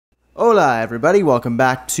Hola everybody, welcome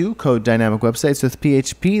back to Code Dynamic Websites with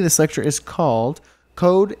PHP. This lecture is called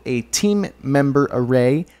Code a Team Member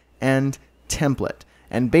Array and Template.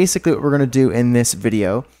 And basically what we're going to do in this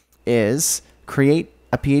video is create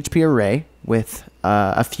a PHP array with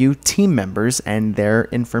a few team members and their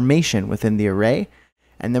information within the array.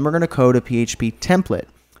 And then we're going to code a PHP template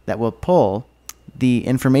that will pull the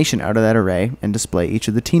information out of that array and display each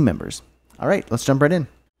of the team members. All right, let's jump right in.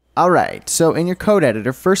 All right, so in your code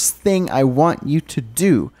editor, first thing I want you to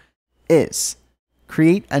do is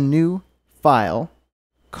create a new file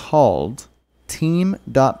called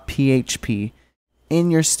team.php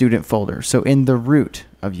in your student folder. So in the root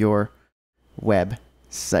of your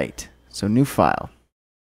website. So new file,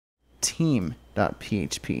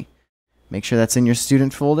 team.php. Make sure that's in your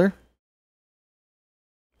student folder.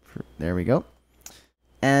 There we go.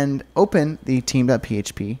 And open the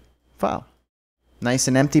team.php file. Nice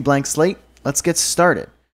and empty blank slate. Let's get started.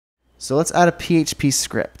 So let's add a PHP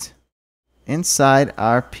script. Inside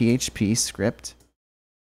our PHP script.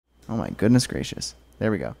 Oh my goodness gracious.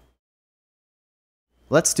 There we go.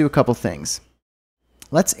 Let's do a couple things.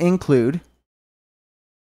 Let's include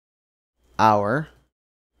our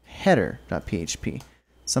header.php.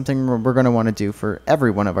 Something we're going to want to do for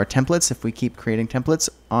every one of our templates if we keep creating templates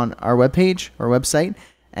on our web page or website,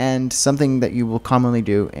 and something that you will commonly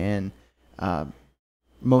do in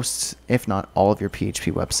most, if not all, of your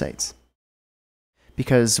PHP websites.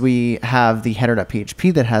 Because we have the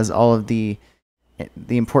header.php that has all of the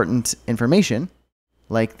important information,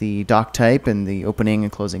 like the doc type and the opening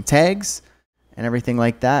and closing tags and everything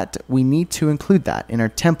like that. We need to include that in our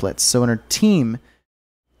templates. So in our team.php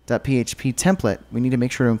template, we need to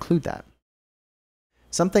make sure to include that.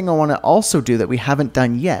 Something I want to also do that we haven't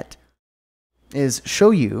done yet is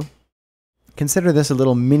show you, consider this a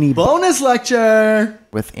little mini bonus lecture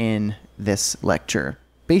within this lecture.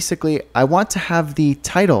 Basically, I want to have the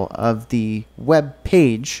title of the web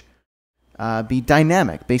page be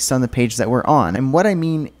dynamic based on the page that we're on. And what I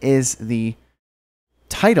mean is the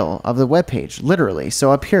title of the web page, literally.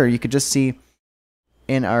 So up here, you could just see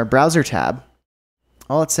in our browser tab,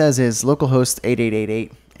 all it says is localhost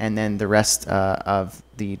 8888 and then the rest of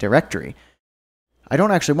the directory. I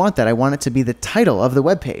don't actually want that. I want it to be the title of the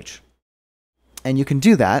web page. And you can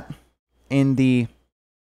do that in the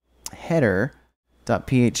header.php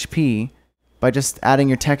by just adding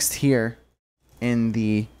your text here in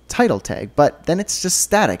the title tag. But then it's just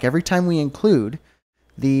static. Every time we include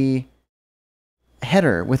the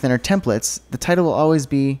header within our templates, the title will always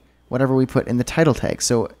be whatever we put in the title tag.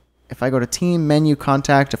 So if I go to team, menu,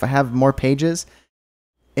 contact, if I have more pages,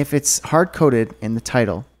 if it's hard-coded in the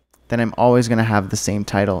title, then I'm always going to have the same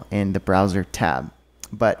title in the browser tab.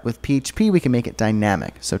 But with PHP, we can make it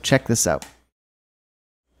dynamic. So check this out.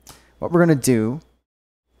 What we're going to do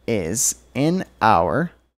is in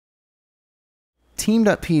our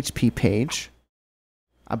team.php page,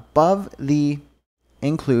 above the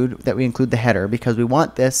include, that we include the header, because we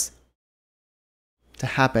want this to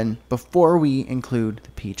happen before we include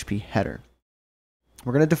the PHP header.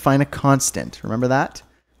 We're going to define a constant. Remember that?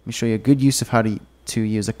 Let me show you a good use of how to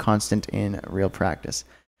use a constant in real practice.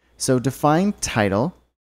 So define title.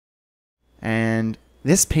 And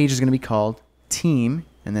this page is going to be called team,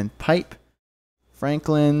 and then pipe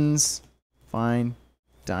Franklin's Fine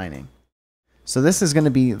Dining. So this is going to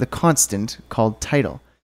be the constant called title.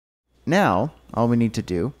 Now, all we need to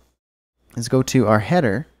do is go to our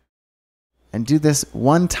header and do this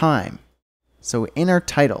one time. So in our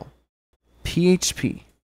title, PHP,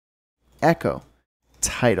 echo,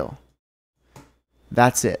 title.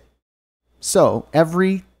 That's it. So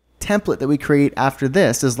every template that we create after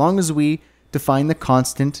this, as long as we define the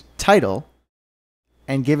constant title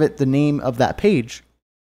and give it the name of that page,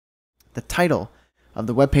 the title of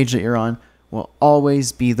the web page that you're on will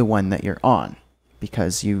always be the one that you're on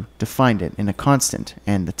because you defined it in a constant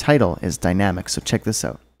and the title is dynamic. So check this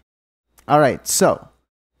out. All right, so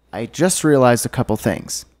I just realized a couple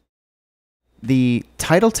things. The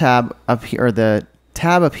title tab up here, or the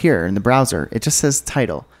tab up here in the browser, it just says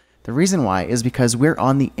title. The reason why is because we're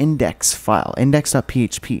on the index file,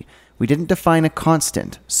 index.php. We didn't define a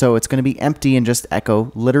constant, so it's going to be empty and just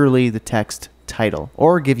echo literally the text title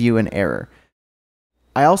or give you an error.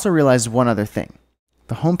 I also realized one other thing.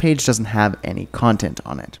 The home page doesn't have any content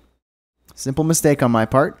on it. Simple mistake on my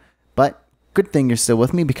part, but good thing you're still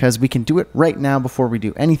with me because we can do it right now before we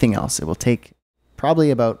do anything else. It will take probably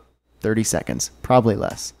about 30 seconds, probably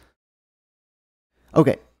less.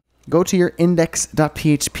 Okay, go to your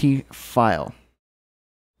index.php file.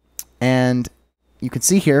 And you can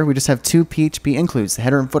see here, we just have two PHP includes, the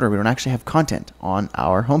header and footer. We don't actually have content on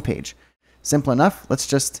our homepage. Simple enough. Let's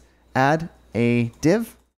just add a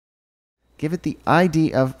div. Give it the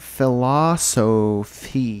ID of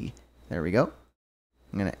philosophy. There we go.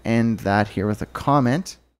 I'm going to end that here with a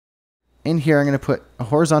comment. In here, I'm going to put a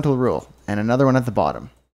horizontal rule and another one at the bottom.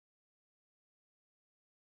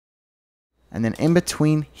 And then in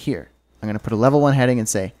between here, I'm going to put a level 1 heading and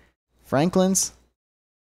say, Franklin's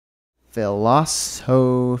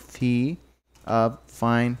philosophy of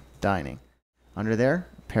fine dining. Under there,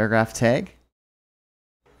 paragraph tag.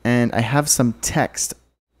 And I have some text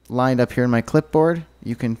lined up here in my clipboard.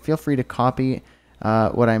 You can feel free to copy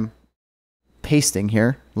what I'm pasting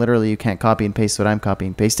here. Literally, you can't copy and paste what I'm copying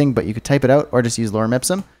and pasting, but you could type it out or just use lorem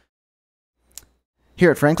ipsum.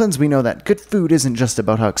 Here at Franklin's, we know that good food isn't just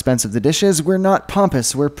about how expensive the dish is. We're not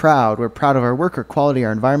pompous. We're proud. We're proud of our work, our quality,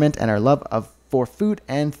 our environment, and our love for food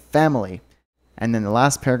and family. And then the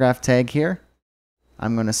last paragraph tag here,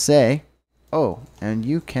 I'm going to say, oh, and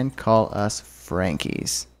you can call us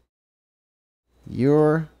Frankies.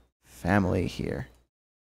 Your family here.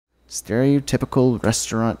 Stereotypical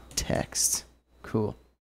restaurant text. Cool.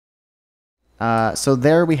 So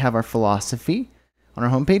there we have our philosophy on our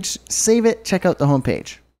homepage. Save it, check out the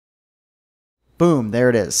homepage. Boom, there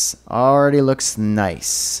it is. Already looks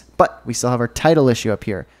nice. But we still have our title issue up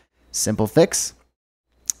here. Simple fix.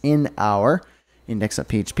 In our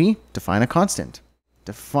index.php, define a constant.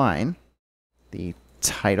 Define the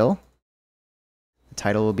title. The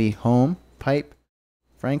title will be home pipe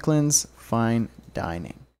Franklin's fine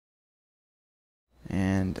dining.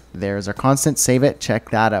 And there's our constant. Save it,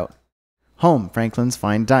 check that out. Home Franklin's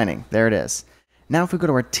fine dining. There it is. Now if we go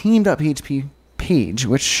to our team.php page,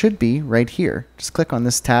 which should be right here, just click on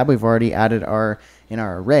this tab. We've already added in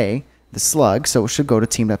our array the slug, so it should go to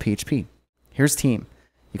team.php. Here's team.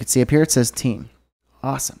 You can see up here it says team.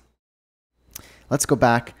 Awesome. Let's go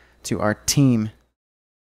back to our team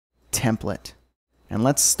template and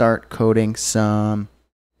let's start coding some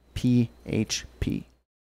PHP.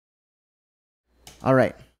 All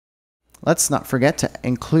right. Let's not forget to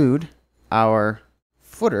include our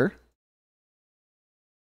footer.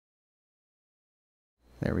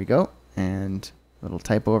 There we go. And a little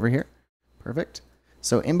typo over here. Perfect.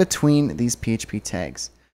 So in between these PHP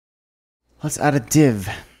tags, let's add a div.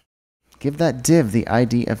 Give that div the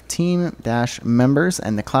ID of team-members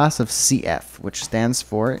and the class of CF, which stands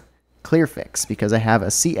for clearfix, because I have a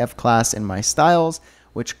CF class in my styles,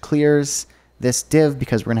 which clears this div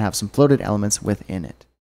because we're going to have some floated elements within it.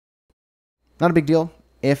 Not a big deal.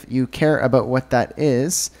 If you care about what that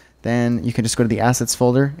is, then you can just go to the assets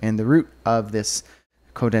folder in the root of this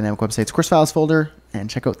Code Dynamic Websites course files folder and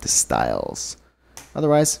check out the styles.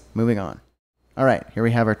 Otherwise, moving on. All right, here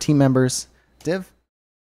we have our team members div.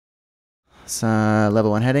 It's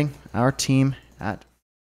level 1 heading, our team at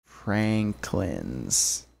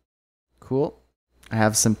Franklin's. Cool. I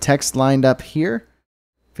have some text lined up here.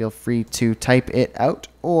 Feel free to type it out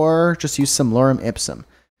or just use some lorem ipsum.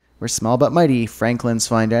 We're small but mighty. Franklin's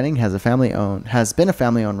Fine Dining has been a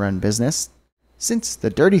family-owned run business since the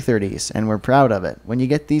dirty 30s, and we're proud of it. When you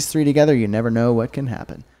get these three together, you never know what can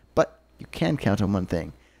happen. But you can count on one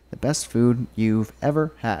thing: the best food you've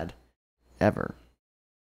ever had. Ever.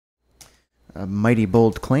 A mighty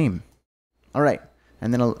bold claim. All right,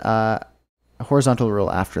 and then a horizontal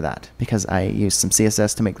rule after that, because I used some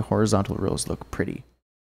CSS to make the horizontal rules look pretty.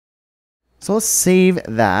 So let's save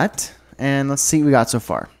that, and let's see what we got so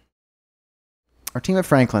far. Our team at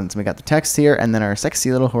Franklin's, we got the text here, and then our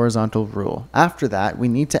sexy little horizontal rule. After that, we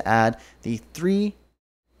need to add the 3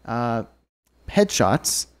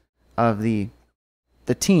 headshots of the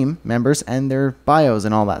team members and their bios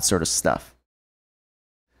and all that sort of stuff.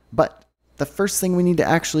 But the first thing we need to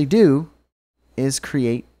actually do is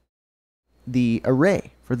create the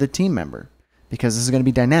array for the team member, because this is going to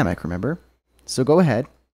be dynamic, remember? So go ahead,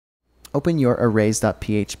 open your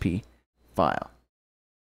arrays.php file.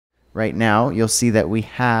 Right now, you'll see that we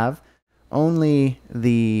have only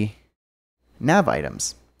the nav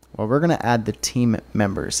items. Well, we're going to add the team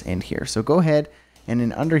members in here. So go ahead and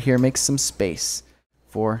in under here, make some space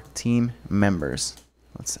for team members.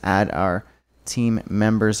 Let's add our team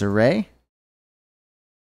members array.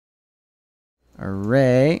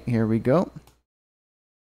 Array, here we go.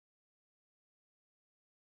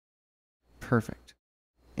 Perfect.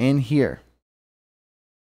 In here,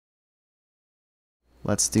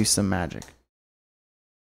 let's do some magic.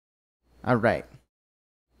 All right.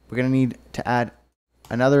 We're going to need to add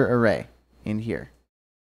another array in here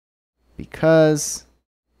because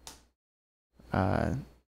we're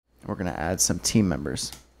going to add some team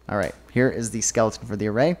members. All right. Here is the skeleton for the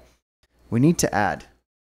array. We need to add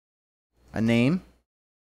a name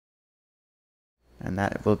And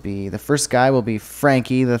that will be, the first guy will be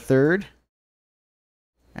Frankie the third.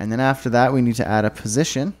 And then after that, we need to add a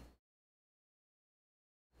position.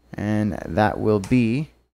 And that will be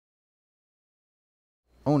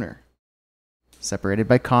owner, separated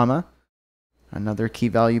by comma. Another key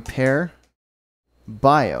value pair,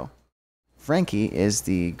 bio. Frankie is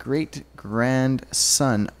the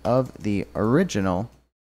great-grandson of the original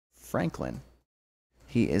Franklin.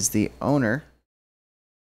 He is the owner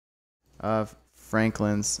of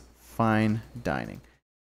Franklin's Fine Dining.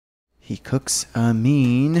 He cooks a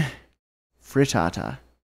mean frittata.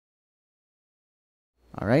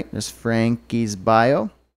 All right, there's Frankie's bio.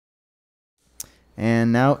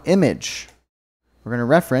 And now image. We're going to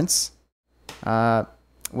reference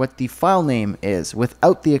what the file name is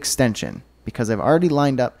without the extension, because I've already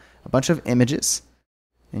lined up a bunch of images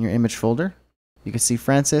in your image folder. You can see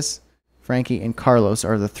Francis, Frankie, and Carlos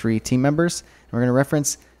are the 3 team members. And we're going to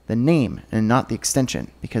reference the name and not the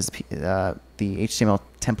extension, because the HTML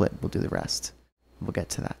template will do the rest. We'll get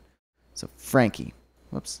to that. So Frankie,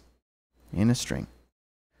 whoops, in a string.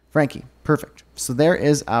 Frankie, perfect. So there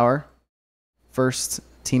is our first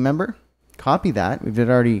team member. Copy that. We've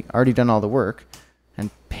already done all the work, and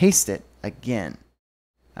paste it again.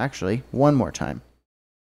 Actually, one more time.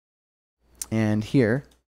 And here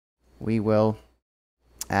we will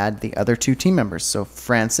add the other 2 team members. So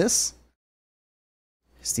Francis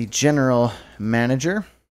is the general manager.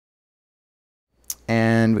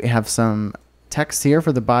 And we have some text here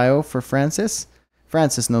for the bio for Francis.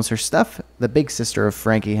 Francis knows her stuff. The big sister of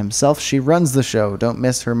Frankie himself. She runs the show. Don't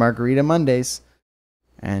miss her Margarita Mondays.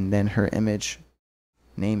 And then her image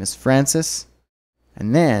name is Francis.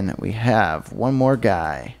 And then we have one more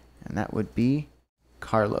guy. And that would be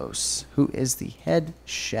Carlos, who is the head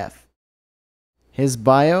chef. His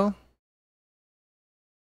bio.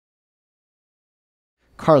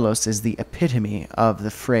 Carlos is the epitome of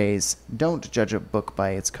the phrase, don't judge a book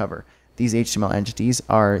by its cover. These HTML entities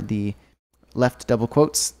are the left double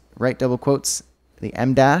quotes, right double quotes, the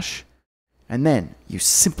M dash, and then you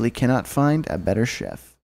simply cannot find a better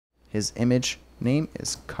chef. His image name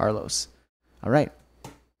is Carlos. All right,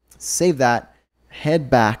 save that,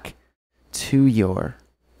 head back to your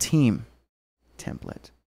team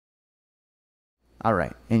template. All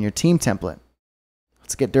right, in your team template,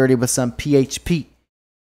 let's get dirty with some PHP.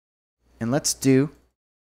 And let's do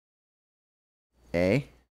a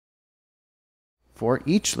for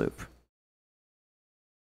each loop.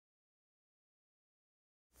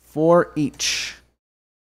 For each,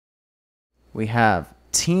 we have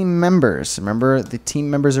team members. Remember the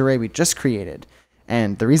team members array we just created.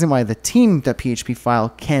 And the reason why the team.php file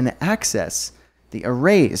can access the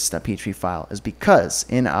arrays.php file is because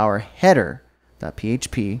in our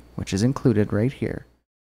header.php, which is included right here,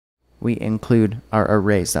 we include our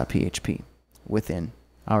arrays.php within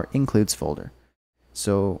our includes folder.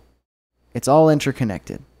 So it's all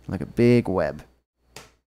interconnected like a big web.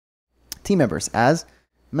 Team members as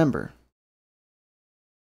member.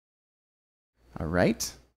 All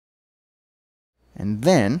right. And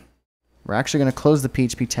then we're actually going to close the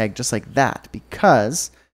PHP tag just like that, because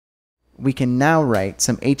we can now write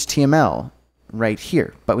some HTML right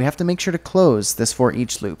here. But we have to make sure to close this for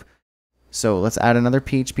each loop. So let's add another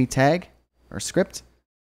PHP tag or script.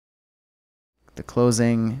 The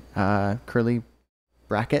closing curly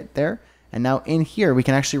bracket there. And now in here, we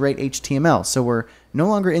can actually write HTML. So we're no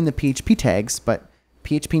longer in the PHP tags, but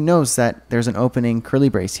PHP knows that there's an opening curly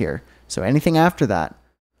brace here. So anything after that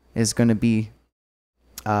is going to be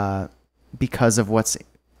because of what's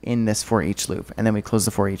in this for each loop. And then we close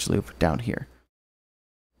the for each loop down here.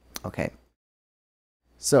 Okay.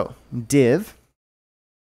 So div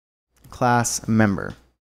class member.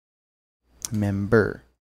 Member.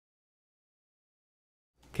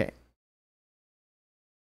 Okay.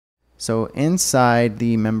 So inside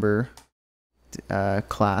the member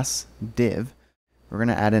class div, we're going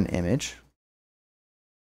to add an image.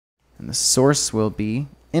 And the source will be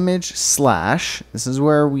image slash. This is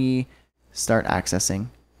where we start accessing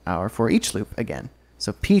our for each loop again.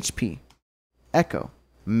 So PHP echo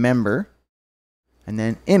member and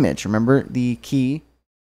then image. Remember the key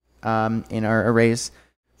in our arrays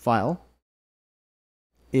file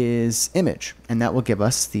is image, and that will give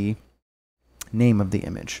us the name of the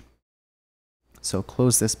image. So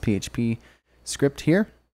close this PHP script here.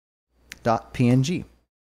 .png.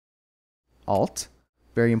 Alt,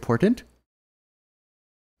 very important.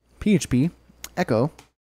 PHP echo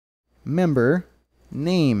member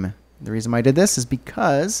name. The reason why I did this is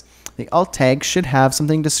because the alt tag should have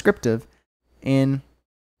something descriptive in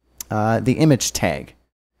the image tag.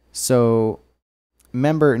 So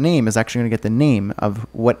member name is actually going to get the name of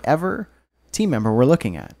whatever team member we're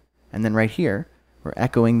looking at. And then right here, we're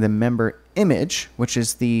echoing the member image, which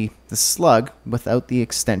is the slug without the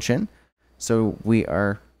extension. So we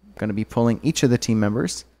are going to be pulling each of the team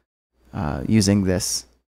members using this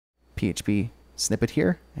PHP snippet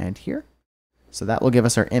here and here. So that will give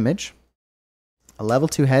us our image. A level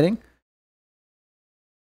 2 heading,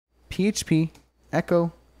 PHP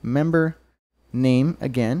echo member name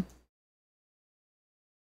again.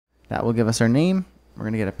 That will give us our name. We're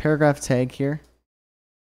going to get a paragraph tag here.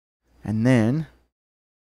 And then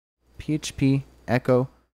PHP echo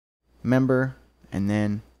member and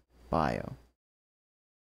then bio.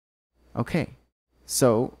 Okay,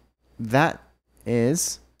 so that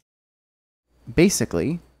is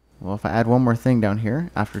basically, well, if I add one more thing down here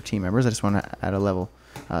after team members, I just want to add a level,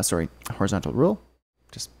 a horizontal rule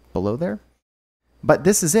just below there. But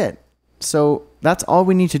this is it. So that's all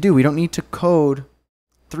we need to do. We don't need to code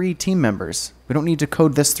 3 team members. We don't need to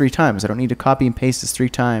code this 3 times. I don't need to copy and paste this 3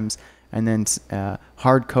 times and then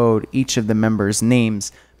hard code each of the members'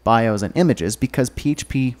 names, bios, and images, because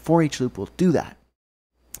PHP for each loop will do that.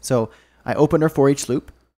 So I opened our for each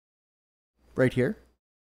loop right here.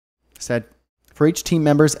 Said for each team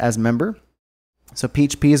members as member. So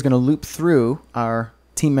PHP is going to loop through our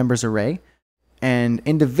team members array and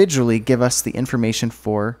individually give us the information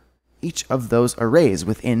for each of those arrays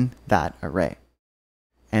within that array.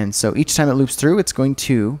 And so each time it loops through, it's going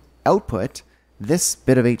to output this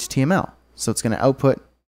bit of HTML. So it's going to output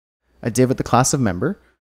a div with the class of member,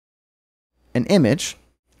 an image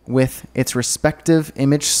with its respective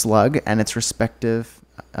image slug and its respective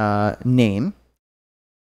name.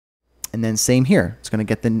 And then same here. It's going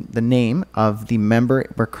to get the name of the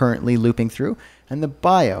member we're currently looping through and the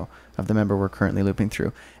bio of the member we're currently looping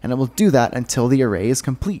through. And it will do that until the array is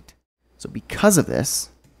complete. So because of this,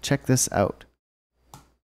 check this out.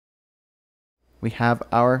 We have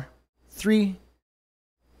our 3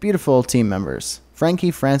 beautiful team members, Frankie,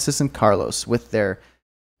 Francis, and Carlos, with their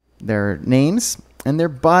names and their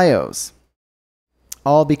bios,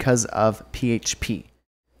 all because of PHP.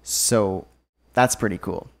 So that's pretty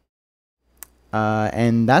cool.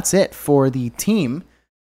 And that's it for the team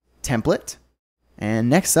template. And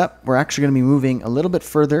next up, we're actually going to be moving a little bit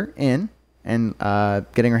further in and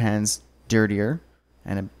getting our hands dirtier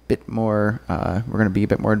and a bit more, we're going to be a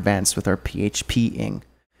bit more advanced with our PHP-ing.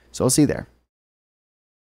 So I'll see you there.